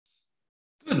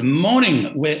Good morning,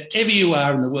 wherever you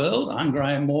are in the world. I'm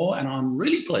Graham Moore, and I'm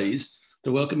really pleased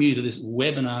to welcome you to this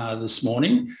webinar this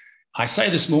morning. I say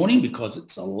this morning because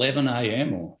it's 11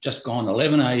 a.m. or just gone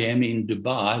 11 a.m. in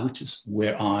Dubai, which is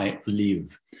where I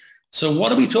live. So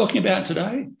what are we talking about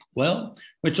today? Well,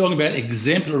 we're talking about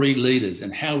exemplary leaders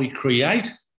and how we create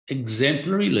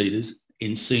exemplary leaders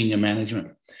in senior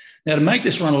management. Now, to make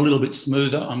this run a little bit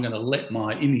smoother, I'm going to let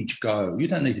my image go. You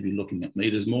don't need to be looking at me.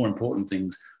 There's more important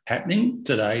things happening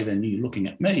today than you looking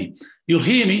at me. You'll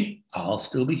hear me. I'll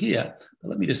still be here. But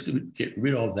let me just get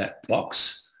rid of that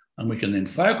box and we can then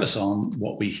focus on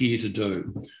what we're here to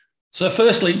do. So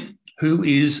firstly, who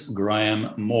is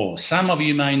Graham Moore? Some of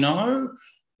you may know,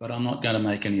 but I'm not going to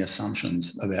make any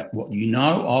assumptions about what you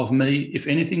know of me, if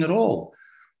anything at all.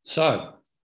 So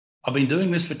I've been doing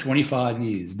this for 25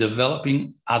 years,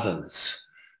 developing others,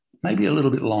 maybe a little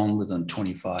bit longer than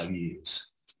 25 years.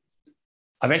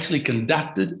 I've actually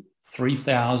conducted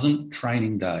 3,000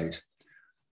 training days.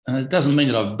 And it doesn't mean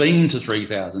that I've been to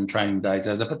 3,000 training days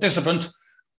as a participant,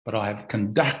 but I have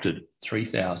conducted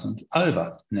 3,000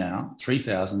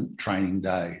 training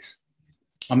days.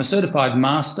 I'm a certified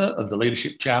master of the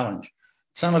Leadership Challenge.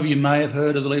 Some of you may have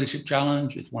heard of the Leadership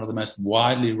Challenge. It's one of the most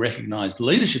widely recognised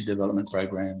leadership development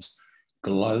programs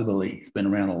globally. It's been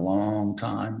around a long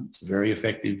time. It's very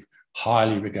effective,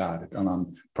 highly regarded, and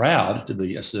I'm proud to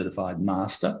be a certified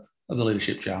master of the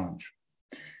Leadership Challenge.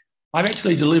 I've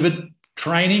actually delivered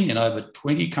training in over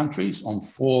 20 countries on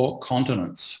 4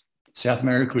 continents. South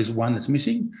America is one that's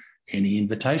missing. Any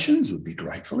invitations would be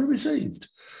gratefully received.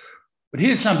 But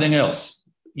here's something else.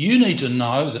 You need to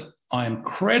know that I am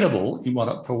credible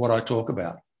for what I talk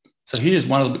about. So here's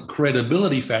one of the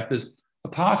credibility factors.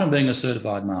 Apart from being a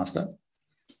certified master,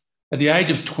 at the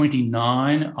age of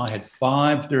 29, I had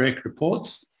 5 direct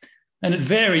reports, and it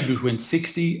varied between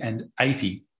 60 and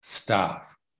 80 staff.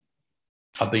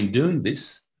 I've been doing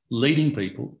this, leading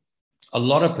people, a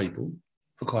lot of people,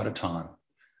 for quite a time.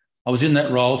 I was in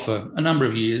that role for a number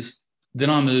of years. Then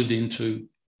I moved into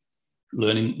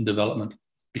learning and development,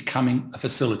 becoming a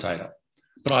facilitator.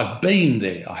 But I've been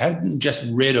there. I haven't just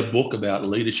read a book about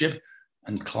leadership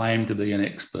and claimed to be an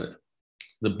expert.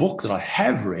 The book that I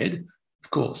have read,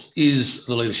 of course, is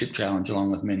the Leadership Challenge,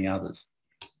 along with many others.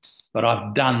 But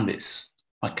I've done this.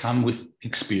 I come with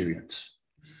experience.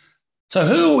 So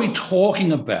who are we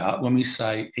talking about when we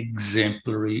say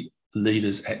exemplary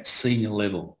leaders at senior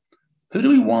level? Who do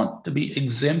we want to be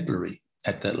exemplary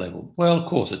at that level? Well, of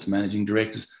course, it's managing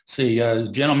directors, CEOs,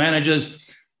 general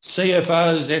managers,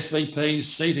 CFOs, SVPs,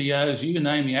 CTOs, you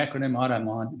name the acronym, I don't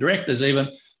mind, directors even,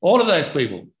 all of those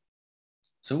people.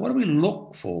 So what do we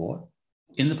look for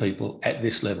in the people at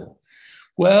this level?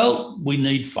 Well, we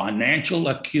need financial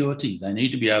acuity. They need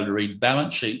to be able to read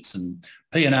balance sheets and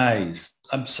P&As,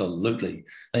 absolutely.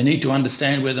 They need to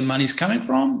understand where the money's coming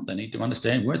from. They need to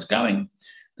understand where it's going.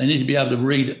 They need to be able to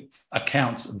read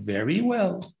accounts very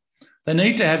well. They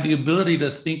need to have the ability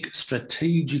to think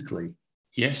strategically.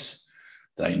 Yes.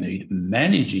 They need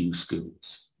managing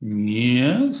skills.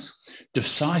 Yes.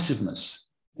 Decisiveness.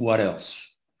 What else?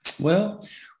 Well,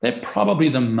 they're probably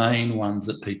the main ones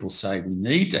that people say we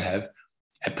need to have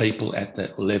people at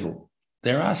that level.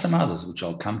 There are some others, which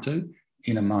I'll come to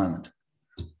in a moment.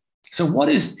 So what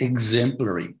is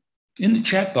exemplary? In the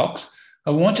chat box,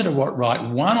 I want you to write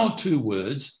 1 or 2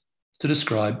 words to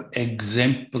describe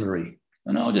exemplary.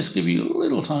 And I'll just give you a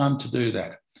little time to do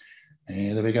that.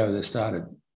 And there we go. They started.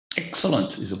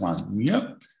 Excellent is one.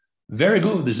 Yep. Very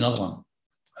good is another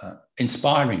one.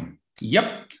 Inspiring.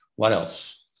 Yep. What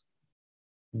else?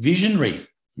 Visionary.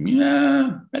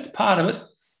 Yeah, that's part of it.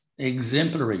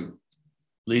 Exemplary.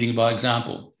 Leading by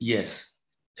example. Yes.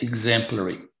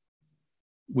 Exemplary.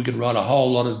 We could write a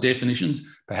whole lot of definitions,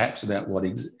 perhaps, about what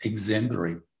is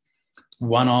exemplary.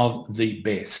 One of the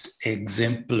best.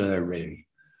 Exemplary.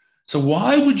 So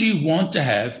why would you want to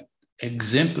have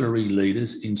exemplary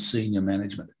leaders in senior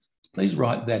management? Please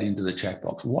write that into the chat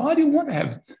box. Why do you want to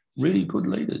have really good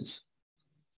leaders?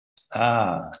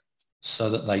 So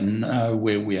that they know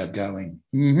where we are going.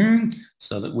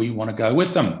 So that we want to go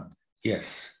with them.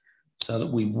 Yes. So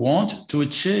that we want to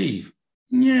achieve.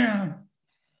 Yeah.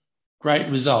 Great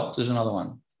results is another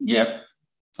one. Yep.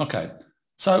 Okay.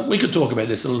 So we could talk about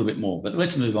this a little bit more, but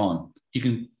let's move on. You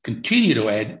can continue to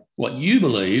add what you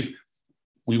believe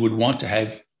we would want to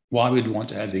have, why we'd want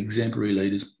to have exemplary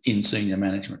leaders in senior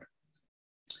management.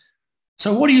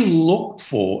 So what do you look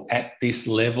for at this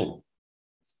level?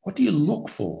 What do you look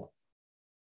for?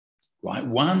 Right,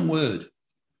 1 word.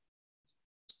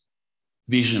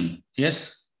 Vision,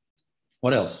 yes?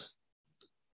 What else?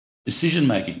 Decision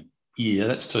making. Yeah,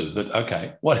 that's 2, but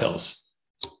okay. What else?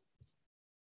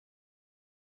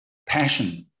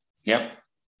 Passion. Yep.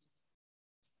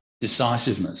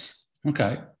 Decisiveness.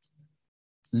 Okay.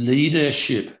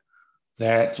 Leadership.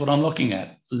 That's what I'm looking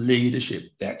at. Leadership.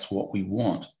 That's what we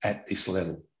want at this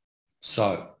level.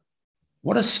 So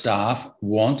what do staff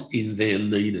want in their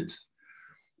leaders?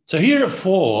 So here are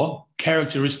 4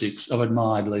 characteristics of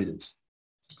admired leaders.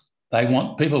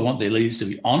 People want their leaders to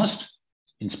be honest,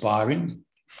 inspiring,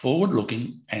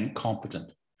 forward-looking and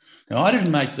competent. Now, I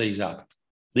didn't make these up.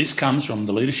 This comes from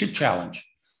the Leadership Challenge.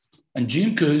 And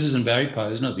Jim Kouzes and Barry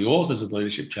Posner, the authors of the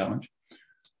Leadership Challenge,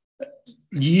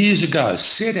 years ago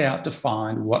set out to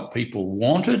find what people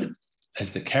wanted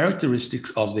as the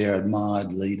characteristics of their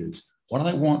admired leaders. What do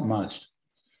they want most?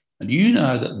 And you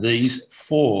know that these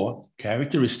 4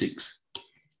 characteristics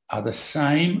are the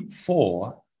same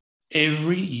 4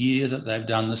 every year that they've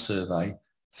done the survey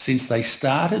since they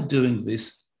started doing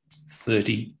this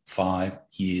 35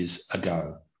 years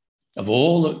ago. Of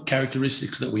all the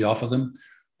characteristics that we offer them,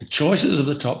 the choices of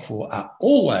the top 4 are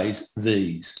always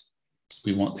these.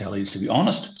 We want our leaders to be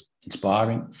honest,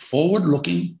 inspiring,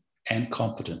 forward-looking and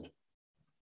competent.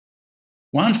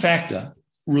 One factor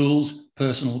rules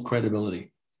personal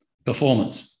credibility,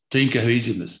 performance, team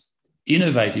cohesiveness,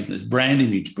 innovativeness, brand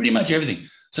image, pretty much everything.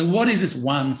 So what is this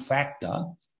one factor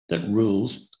that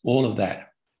rules all of that?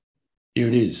 Here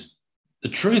it is. The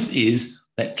truth is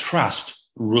that trust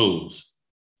rules.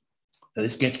 So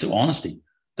this gets to honesty,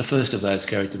 the first of those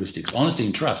characteristics. Honesty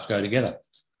and trust go together.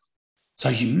 So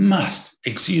you must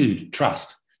exude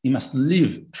trust. You must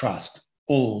live trust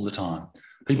all the time.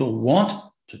 People want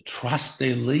to trust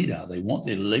their leader. They want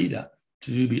their leader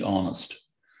to be honest.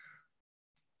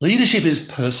 Leadership is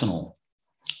personal.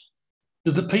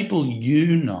 Do the people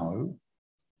you know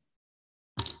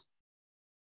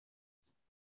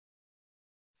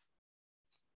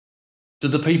do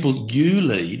the people you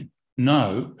lead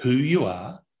know who you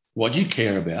are, what you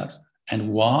care about, and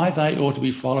why they ought to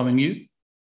be following you?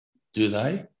 Do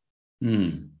they?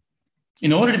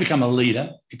 In order to become a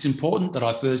leader, it's important that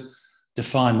I first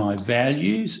define my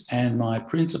values and my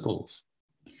principles.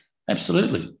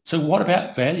 Absolutely. So what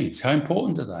about values? How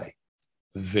important are they?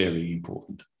 Very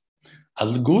important.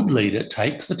 A good leader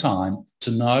takes the time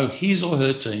to know his or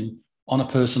her team on a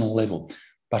personal level.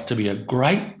 But to be a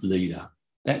great leader,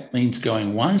 that means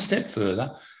going one step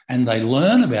further, and they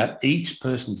learn about each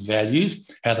person's values,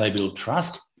 how they build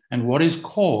trust, and what is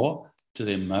core to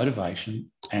their motivation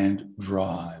and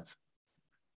drive.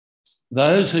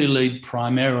 Those who lead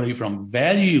primarily from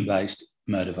value-based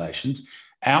motivations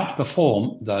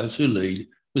outperform those who lead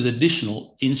with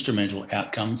additional instrumental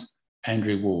outcomes and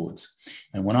rewards.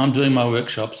 And when I'm doing my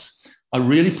workshops, I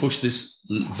really push this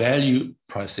value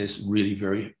process really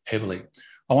very heavily.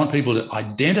 I want people to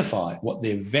identify what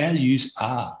their values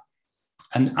are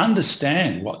and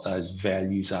understand what those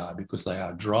values are, because they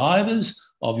are drivers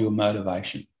of your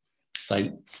motivation.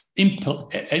 They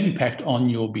impact on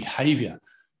your behaviour.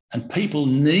 And people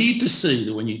need to see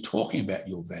that when you're talking about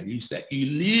your values, that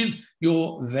you live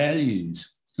your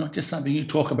values. It's not just something you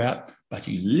talk about, but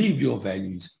you live your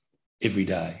values every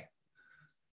day.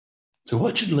 So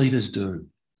what should leaders do?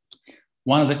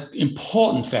 One of the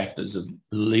important factors of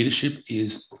leadership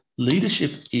is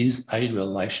a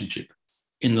relationship.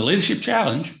 In the Leadership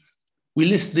Challenge, we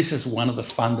list this as one of the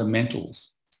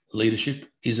fundamentals. Leadership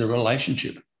is a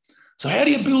relationship. So how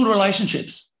do you build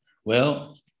relationships?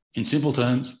 Well, in simple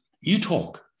terms, you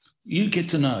talk. You get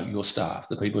to know your staff,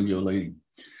 the people you're leading.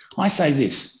 I say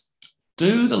this,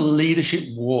 do the leadership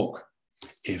walk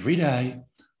every day.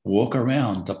 Walk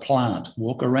around the plant,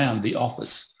 walk around the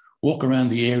office, walk around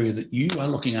the area that you are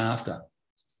looking after.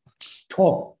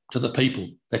 Talk to the people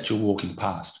that you're walking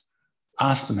past.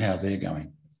 Ask them how they're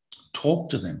going. Talk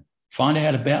to them. Find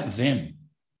out about them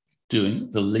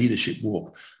doing the leadership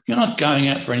walk. You're not going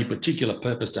out for any particular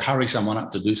purpose to hurry someone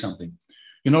up to do something.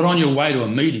 You're not on your way to a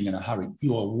meeting in a hurry.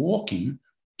 You are walking,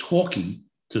 talking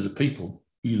to the people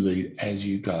you lead as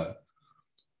you go.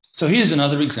 So here's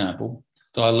another example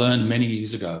that I learned many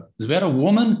years ago. It was about a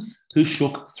woman who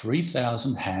shook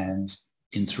 3,000 hands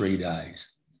in 3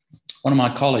 days. One of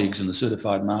my colleagues in the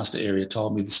certified master area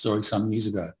told me the story some years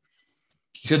ago.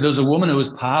 He said there was a woman who was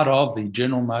part of the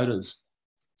General Motors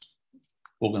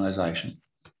organisation,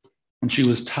 and she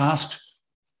was tasked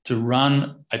to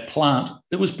run a plant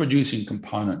that was producing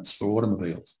components for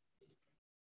automobiles.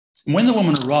 And when the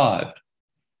woman arrived,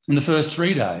 in the first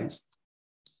 3 days,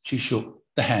 she shook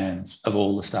the hands of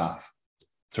all the staff,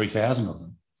 3,000 of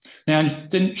them. Now,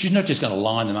 then she's not just going to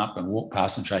line them up and walk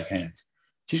past and shake hands.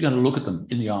 She's going to look at them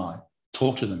in the eye,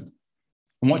 talk to them.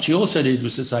 And what she also did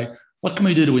was to say, what can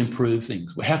we do to improve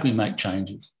things? How can we make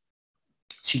changes?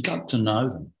 She got to know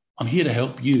them. I'm here to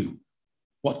help you.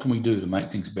 What can we do to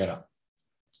make things better?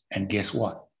 And guess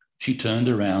what? She turned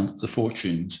around the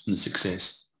fortunes and the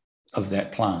success of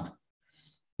that plant.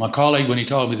 My colleague, when he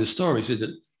told me the story, said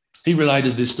that he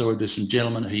related this story to some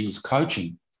gentlemen he was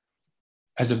coaching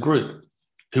as a group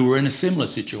who were in a similar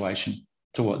situation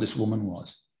to what this woman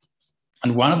was.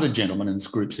 And one of the gentlemen in this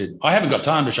group said, I haven't got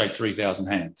time to shake 3,000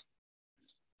 hands.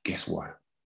 Guess what?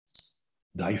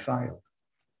 They failed.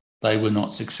 They were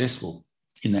not successful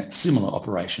in that similar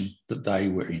operation that they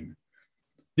were in.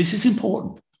 This is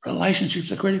important.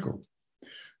 Relationships are critical.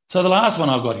 So the last one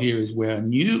I've got here is where a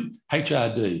new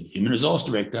HRD, Human Resource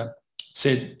Director,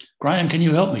 said, Graham, can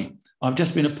you help me? I've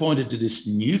just been appointed to this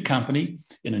new company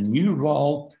in a new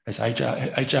role as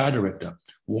HR Director.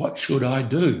 What should I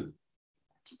do?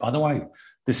 By the way,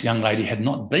 this young lady had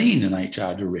not been an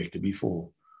HR Director before.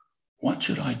 What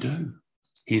should I do?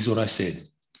 Here's what I said.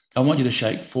 I want you to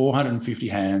shake 450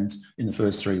 hands in the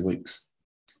first 3 weeks.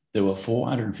 There were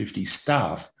 450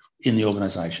 staff in the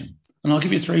organisation, and I'll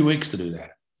give you 3 weeks to do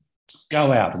that.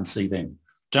 Go out and see them.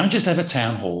 Don't just have a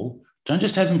town hall. Don't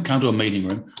just have them come to a meeting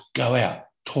room. Go out,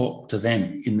 talk to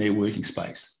them in their working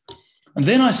space. And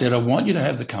then I said, I want you to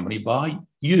have the company buy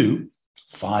you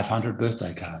 500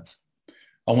 birthday cards.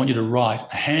 I want you to write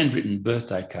a handwritten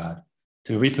birthday card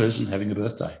to every person having a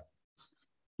birthday.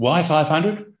 Why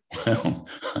 500? Well,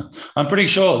 I'm pretty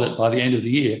sure that by the end of the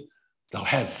year, they'll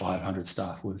have 500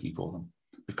 staff working for them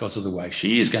because of the way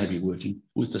she is going to be working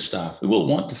with the staff who will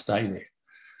want to stay there.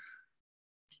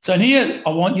 So here, I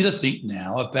want you to think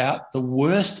now about the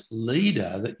worst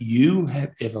leader that you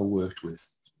have ever worked with.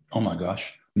 Oh my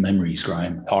gosh, memories,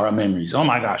 Graham, horror memories. Oh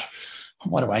my gosh,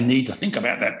 what do I need to think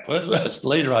about that worst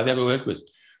leader I've ever worked with?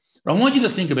 But I want you to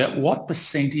think about what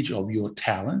percentage of your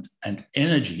talent and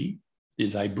energy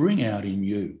did they bring out in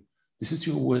you? This is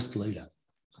your worst leader.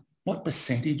 What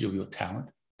percentage of your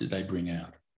talent did they bring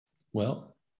out?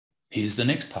 Well, here's the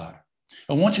next part.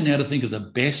 I want you now to think of the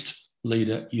best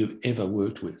leader you've ever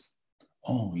worked with.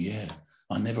 Oh yeah,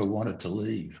 I never wanted to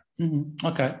leave.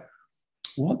 Okay.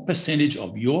 What percentage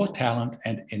of your talent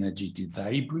and energy did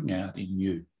they bring out in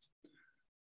you?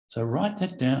 So write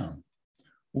that down.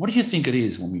 What do you think it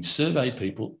is when we've surveyed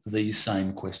people these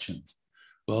same questions?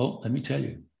 Well, let me tell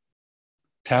you.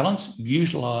 Talents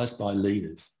utilised by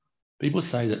leaders. People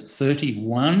say that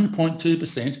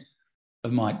 31.2%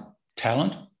 of my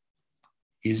talent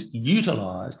is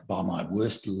utilised by my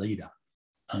worst leader.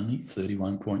 Only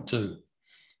 31.2.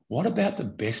 What about the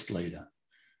best leader?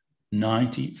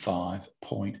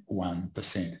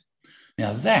 95.1%.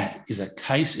 Now that is a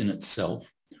case in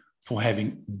itself for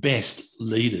having best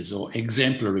leaders or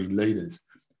exemplary leaders.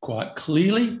 Quite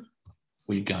clearly,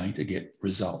 we're going to get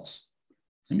results.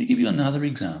 Let me give you another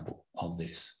example of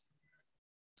this.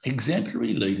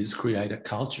 Exemplary leaders create a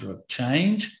culture of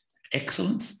change,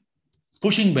 excellence,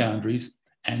 pushing boundaries,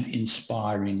 and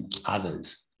inspiring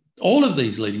others. All of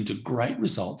these leading to great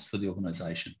results for the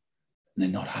organisation. And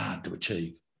they're not hard to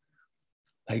achieve.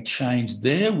 They change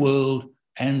their world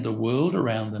and the world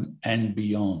around them and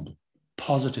beyond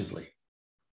positively.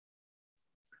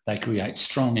 They create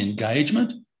strong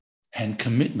engagement and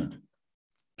commitment.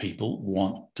 People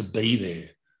want to be there.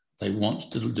 They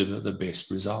want to deliver the best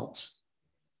results.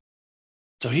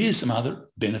 So here's some other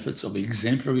benefits of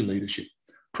exemplary leadership.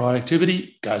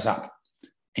 Productivity goes up.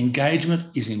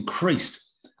 Engagement is increased,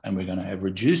 and we're going to have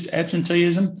reduced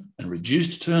absenteeism and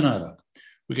reduced turnover.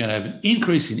 We're going to have an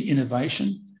increase in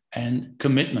innovation, and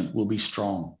commitment will be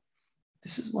strong.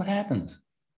 This is what happens.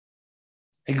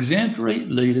 Exemplary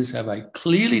leaders have a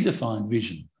clearly defined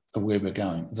vision of where we're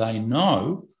going. They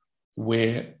know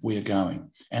where we're going,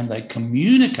 and they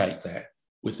communicate that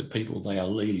with the people they are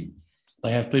leading.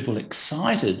 They have people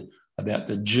excited about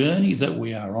the journey that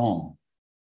we are on.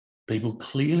 People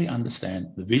clearly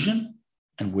understand the vision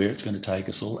and where it's going to take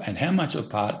us all and how much a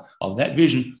part of that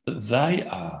vision that they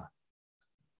are.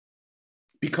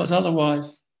 Because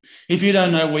otherwise, if you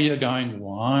don't know where you're going,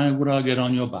 why would I get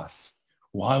on your bus?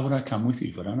 Why would I come with you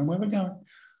if I don't know where we're going?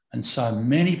 And so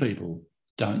many people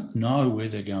don't know where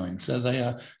they're going. So they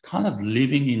are kind of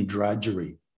living in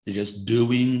drudgery. They're just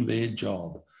doing their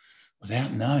job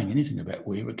without knowing anything about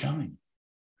where we're going.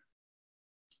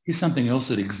 Here's something else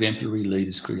that exemplary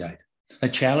leaders create. They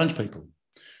challenge people.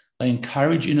 They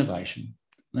encourage innovation.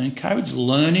 They encourage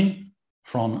learning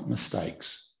from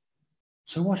mistakes.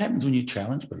 So what happens when you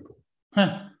challenge people?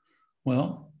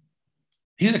 Well,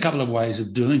 here's a couple of ways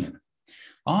of doing it.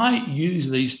 I use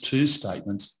these two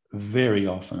statements very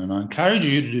often, and I encourage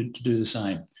you to do the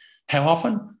same. How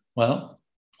often? Well,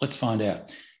 let's find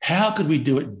out. How could we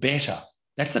do it better?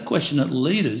 That's a question that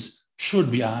leaders should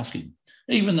be asking.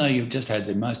 Even though you've just had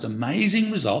the most amazing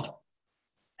result,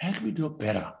 How can we do it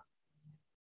better?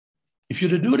 If you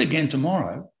were to do it again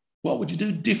tomorrow, what would you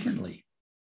do differently?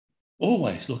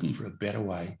 Always looking for a better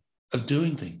way of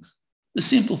doing things, the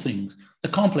simple things, the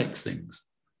complex things.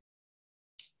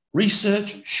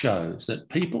 Research shows that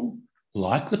people,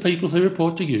 like the people who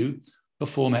report to you,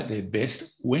 perform at their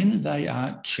best when they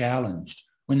are challenged,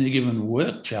 when they're given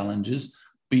work challenges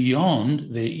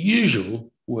beyond their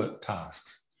usual work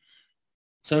tasks.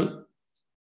 So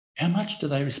how much do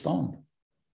they respond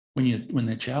when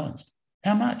they're challenged?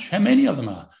 How much? How many of them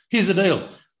are? Here's the deal.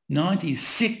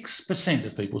 96%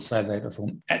 of people say they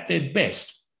perform at their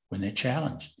best when they're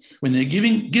challenged, when they're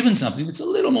given something that's a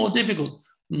little more difficult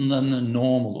than the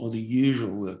normal or the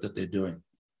usual work that they're doing.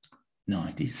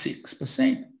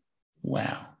 96%.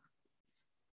 Wow.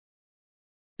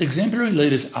 Exemplary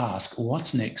leaders ask,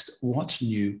 what's next? What's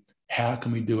new? How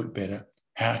can we do it better?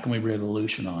 How can we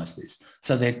revolutionise this?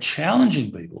 So they're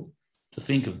challenging people to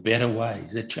think of better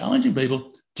ways. They're challenging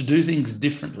people to do things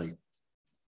differently,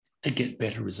 to get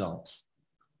better results.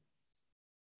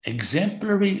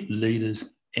 Exemplary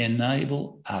leaders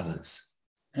enable others.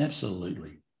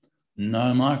 Absolutely.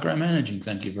 No micromanaging,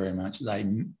 thank you very much. They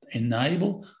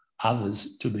enable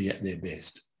others to be at their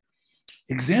best.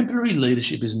 Exemplary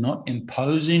leadership is not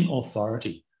imposing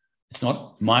authority. It's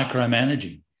not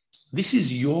micromanaging. This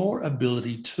is your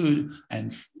ability to,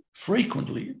 and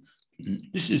frequently,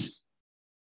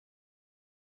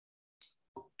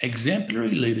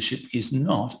 exemplary leadership is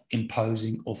not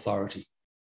imposing authority.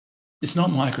 It's not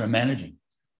micromanaging.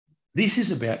 This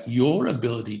is about your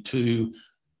ability to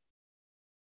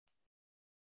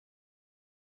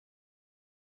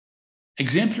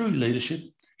exemplary leadership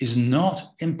is not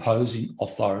imposing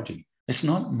authority. It's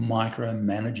not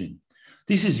micromanaging.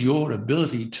 This is your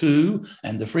ability to,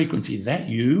 and the frequency that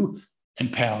you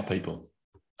empower people.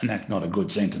 And that's not a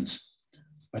good sentence,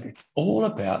 but it's all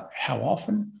about how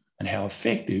often and how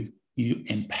effective you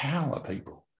empower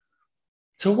people.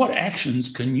 So what actions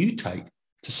can you take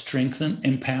to strengthen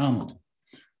empowerment?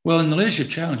 Well, in the Leadership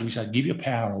Challenge, we say, give your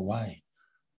power away.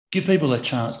 Give people a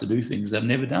chance to do things they've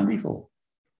never done before.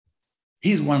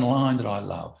 Here's one line that I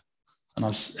love, and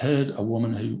I've heard a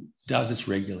woman who does this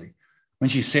regularly.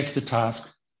 When she sets the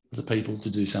task for the people to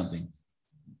do something,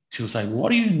 she'll say,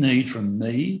 what do you need from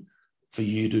me for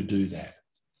you to do that?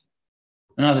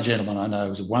 Another gentleman I know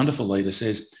who's a wonderful leader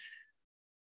says,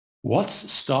 what's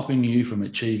stopping you from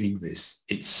achieving this?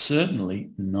 It's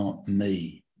certainly not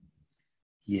me.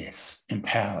 Yes,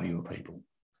 empower your people.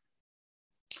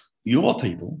 Your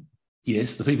people,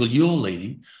 yes, the people you're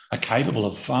leading, are capable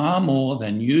of far more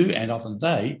than you and often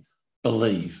they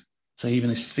believe. So even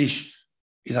this fish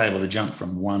is able to jump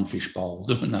from one fish bowl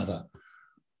to another.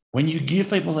 When you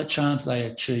give people a chance, they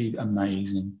achieve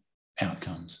amazing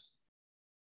outcomes.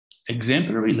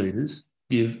 Exemplary leaders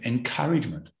give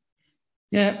encouragement.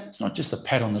 Yeah, it's not just a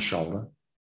pat on the shoulder,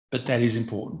 but that is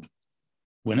important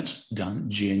when it's done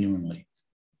genuinely.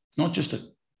 It's not just a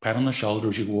pat on the shoulder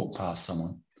as you walk past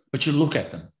someone, but you look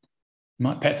at them. You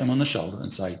might pat them on the shoulder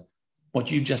and say, what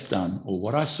you've just done, or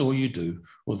what I saw you do,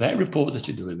 or that report that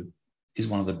you delivered is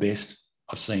one of the best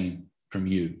I've seen from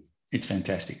you. It's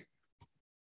fantastic.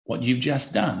 What you've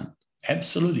just done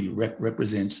absolutely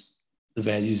represents the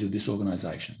values of this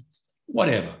organisation.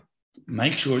 Whatever.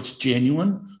 Make sure it's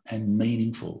genuine and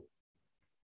meaningful.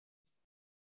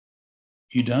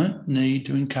 You don't need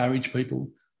to encourage people.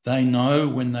 They know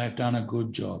when they've done a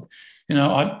good job. You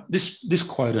know, this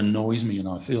quote annoys me and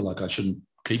I feel like I shouldn't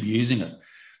keep using it.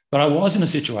 But I was in a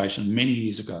situation many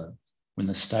years ago when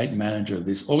the state manager of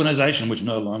this organisation, which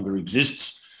no longer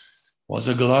exists, was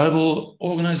a global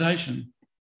organisation.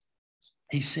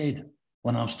 He said,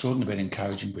 when I was talking about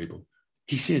encouraging people,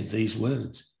 he said these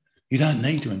words, you don't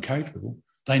need to encourage people.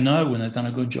 They know when they've done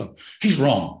a good job. He's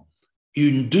wrong.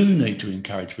 You do need to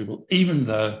encourage people, even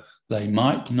though they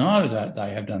might know that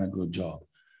they have done a good job.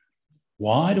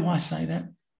 Why do I say that?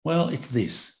 Well, it's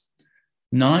this.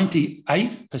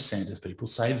 98% of people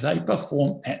say they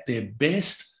perform at their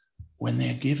best when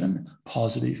they're given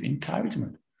positive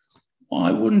encouragement.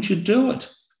 Why wouldn't you do it?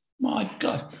 My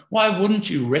God, why wouldn't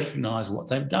you recognise what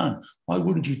they've done? Why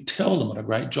wouldn't you tell them what a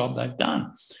great job they've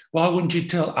done? Why wouldn't you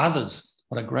tell others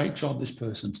what a great job this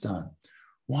person's done?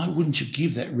 Why wouldn't you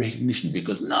give that recognition?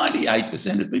 Because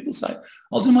 98% of people say,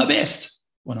 I'll do my best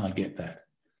when I get that.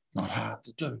 Not hard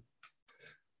to do.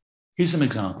 Here's some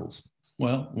examples.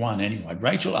 Well, one anyway.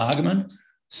 Rachel Argaman,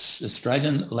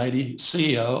 Australian lady,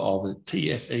 CEO of the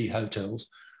TFE Hotels,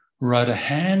 wrote a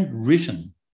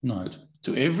handwritten note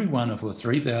to every one of her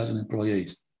 3,000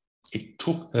 employees. It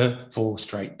took her 4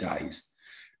 straight days.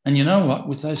 And you know what?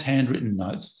 With those handwritten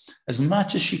notes, as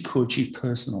much as she could, she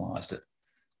personalised it.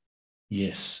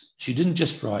 Yes, she didn't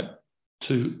just write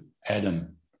to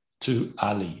Adam, to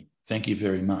Ali, thank you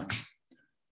very much.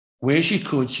 Where she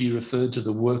could, she referred to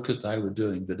the work that they were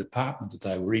doing, the department that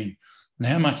they were in, and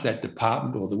how much that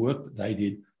department or the work that they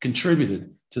did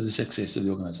contributed to the success of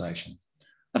the organisation.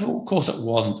 Of course, it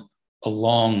wasn't a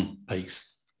long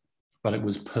piece, but it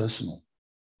was personal.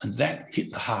 And that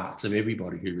hit the hearts of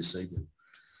everybody who received it.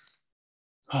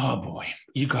 Oh boy,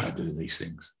 you've got to do these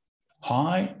things.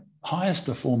 Highest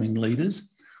performing leaders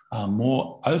are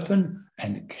more open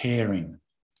and caring.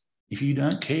 If you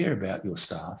don't care about your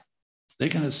staff, they're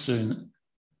going to soon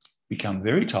become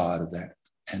very tired of that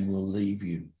and will leave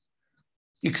you.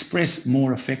 Express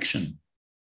more affection.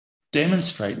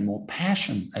 Demonstrate more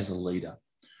passion as a leader.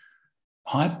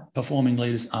 High-performing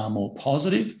leaders are more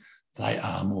positive. They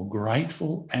are more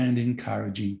grateful and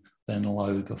encouraging than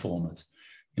low performers.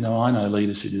 You know, I know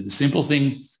leaders who do the simple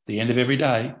thing at the end of every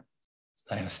day.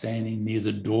 They are standing near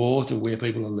the door to where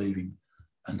people are leaving,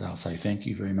 and they'll say, thank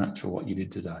you very much for what you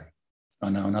did today. I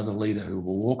know another leader who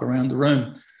will walk around the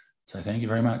room, say, thank you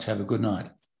very much, have a good night,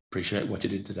 appreciate what you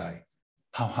did today.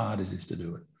 How hard is this to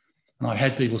do it? And I've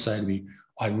had people say to me,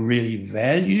 I really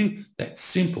value that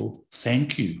simple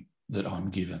thank you that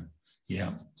I'm given.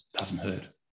 Yeah, doesn't hurt.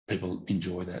 People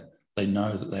enjoy that. They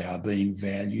know that they are being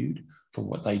valued for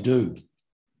what they do.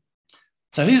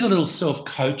 So here's a little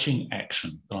self-coaching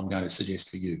action that I'm going to suggest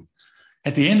for you.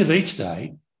 At the end of each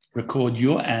day, record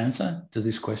your answer to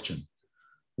this question.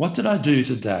 What did I do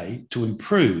today to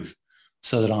improve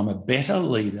so that I'm a better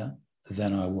leader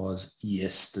than I was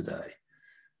yesterday?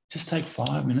 Just take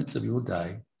 5 minutes of your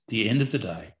day, the end of the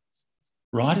day,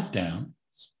 write it down,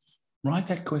 write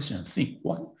that question and think,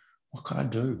 what could I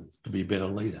do to be a better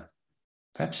leader?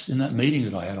 Perhaps in that meeting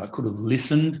that I had, I could have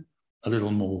listened a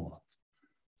little more.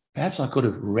 Perhaps I could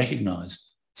have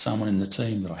recognised someone in the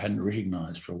team that I hadn't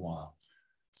recognised for a while.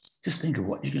 Just think of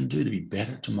what you can do to be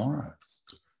better tomorrow.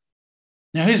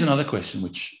 Now, here's another question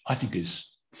which I think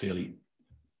is fairly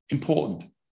important.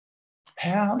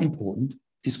 How important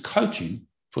is coaching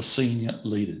for senior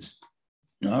leaders?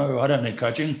 No, I don't need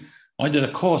coaching. I did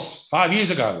a course 5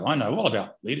 years ago. I know all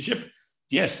about leadership.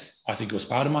 Yes, I think it was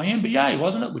part of my MBA,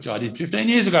 wasn't it? Which I did 15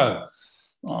 years ago.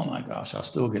 Oh my gosh, I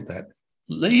still get that.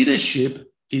 Leadership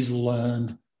is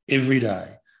learned every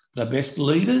day. The best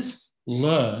leaders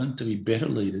learn to be better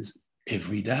leaders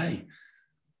every day.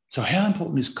 So how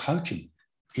important is coaching?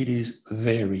 It is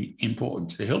very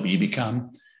important to help you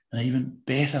become an even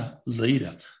better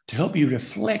leader, to help you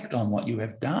reflect on what you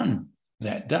have done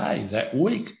that day, that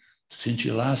week, since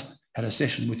you last had a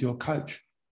session with your coach.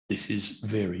 This is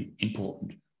very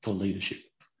important for leadership.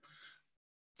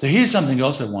 So here's something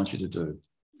else I want you to do.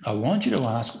 I want you to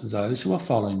ask those who are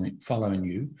following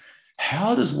you,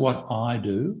 how does what I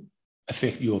do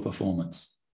affect your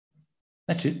performance?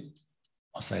 That's it.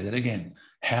 I'll say that again.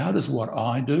 How does what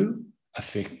I do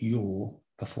affect your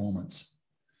performance?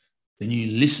 Then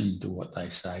you listen to what they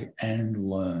say and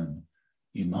learn.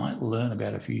 You might learn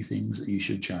about a few things that you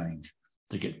should change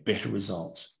to get better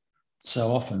results.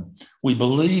 So often we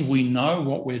believe we know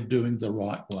what we're doing the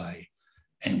right way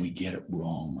and we get it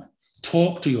wrong.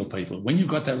 Talk to your people. When you've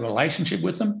got that relationship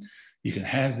with them, you can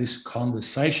have this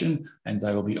conversation and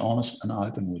they will be honest and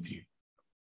open with you.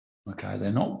 Okay,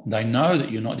 they know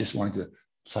that you're not just wanting to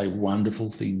say wonderful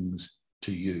things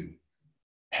to you.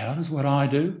 How does what I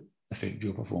do affect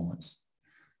your performance?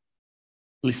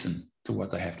 Listen to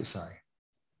what they have to say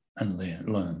and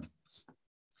learn.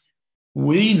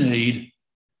 We need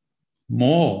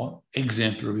more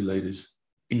exemplary leaders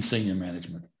in senior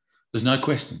management. There's no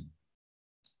question.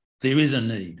 There is a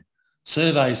need.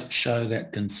 Surveys show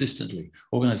that consistently.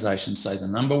 Organisations say the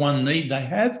number one need they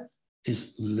have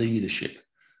is leadership.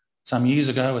 Some years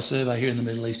ago, a survey here in the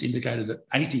Middle East indicated that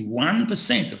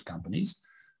 81% of companies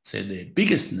said their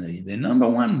biggest need, their number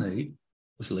one need,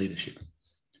 was leadership.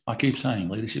 I keep saying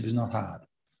leadership is not hard.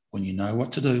 When you know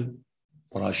what to do,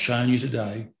 what I've shown you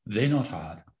today, they're not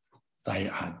hard. They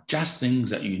are just things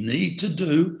that you need to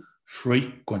do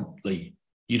frequently.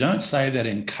 You don't say that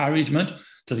encouragement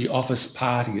to the office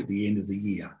party at the end of the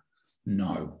year.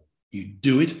 No, you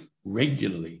do it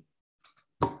regularly.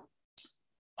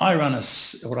 I run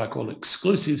what I call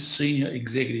exclusive senior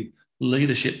executive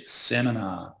leadership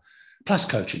seminar plus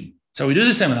coaching. So we do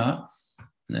the seminar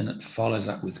and then it follows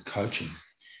up with coaching.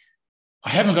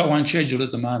 I haven't got one scheduled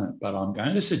at the moment, but I'm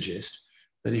going to suggest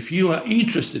that if you are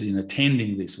interested in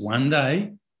attending this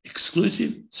one-day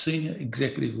exclusive senior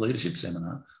executive leadership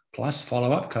seminar plus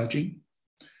follow-up coaching,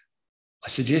 I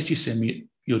suggest you send me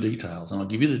your details and I'll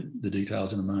give you the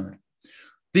details in a moment.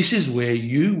 This is where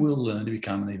you will learn to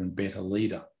become an even better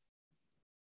leader.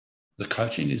 The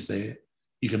coaching is there.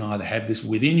 You can either have this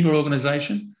within your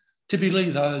organisation. Typically,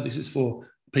 though, this is for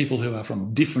people who are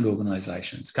from different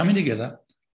organisations coming together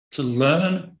to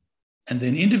learn and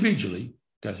then individually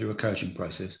go through a coaching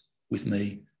process with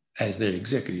me as their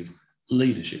executive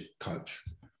leadership coach.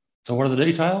 So what are the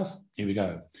details? Here we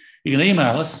go. You can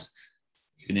email us.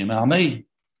 You can email me,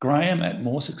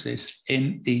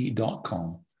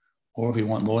 graham@moresuccessme.com. Or if you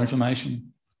want more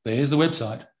information, there's the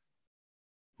website,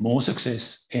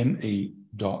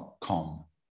 moresuccessme.com.